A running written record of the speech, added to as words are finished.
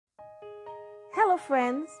Hello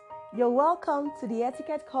friends, you're welcome to the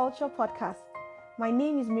Etiquette Culture Podcast. My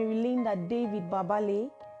name is Marilinda David Babale.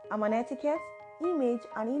 I'm an etiquette, image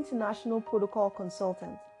and international protocol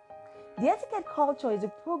consultant. The Etiquette Culture is a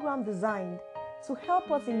program designed to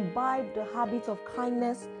help us imbibe the habit of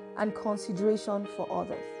kindness and consideration for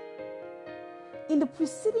others. In the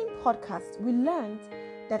preceding podcast, we learned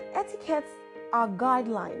that etiquettes are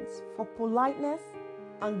guidelines for politeness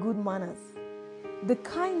and good manners, the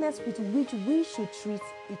kindness with which we should treat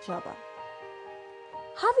each other.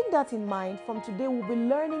 Having that in mind, from today we'll be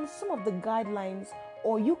learning some of the guidelines,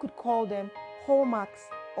 or you could call them hallmarks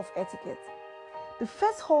of etiquette. The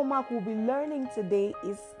first hallmark we'll be learning today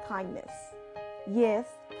is kindness. Yes,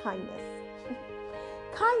 kindness.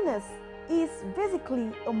 Kindness is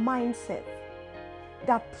basically a mindset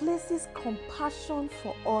that places compassion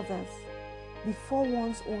for others before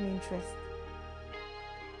one's own interest.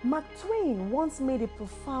 Mark Twain once made a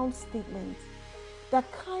profound statement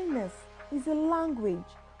that kindness is a language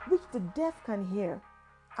which the deaf can hear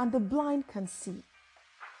and the blind can see.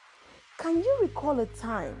 Can you recall a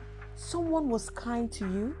time someone was kind to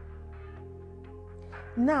you?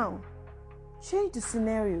 Now, change the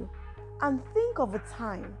scenario and think of a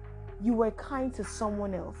time you were kind to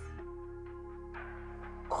someone else.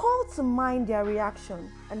 Call to mind their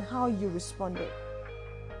reaction and how you responded.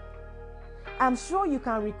 I'm sure you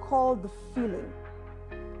can recall the feeling.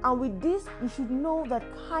 And with this, you should know that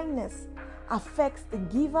kindness affects the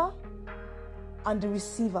giver and the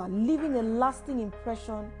receiver, leaving a lasting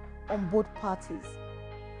impression on both parties.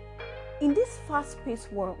 In this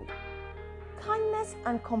fast-paced world, kindness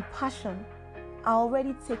and compassion are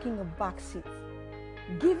already taking a backseat,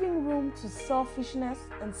 giving room to selfishness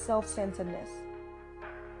and self-centeredness.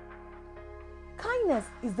 Kindness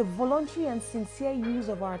is the voluntary and sincere use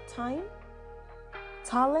of our time,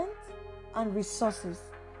 talent, and resources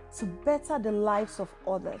to better the lives of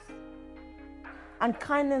others. And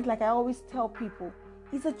kindness, like I always tell people,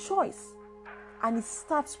 is a choice, and it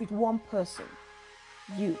starts with one person,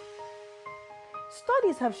 you.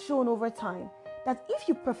 Studies have shown over time that if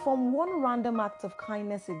you perform one random act of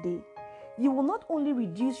kindness a day, you will not only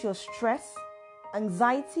reduce your stress,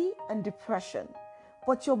 anxiety, and depression,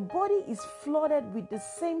 but your body is flooded with the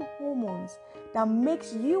same hormones that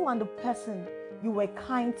makes you and the person you were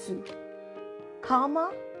kind to calmer,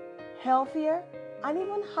 healthier, and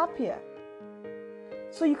even happier.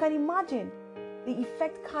 So you can imagine the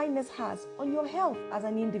effect kindness has on your health as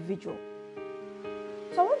an individual.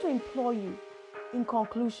 So I want to implore you, in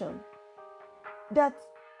conclusion, that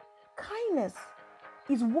kindness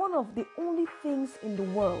is one of the only things in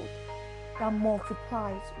the world that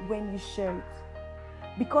multiplies when you share it.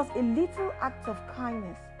 Because a little act of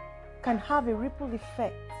kindness can have a ripple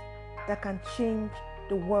effect that can change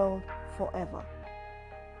the world forever.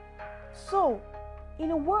 So,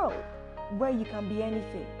 in a world where you can be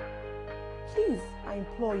anything, please, I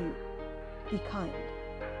implore you, be kind.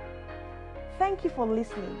 Thank you for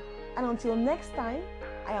listening, and until next time,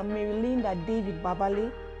 I am Marilinda David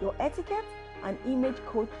Babale, your etiquette and image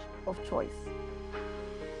coach of choice.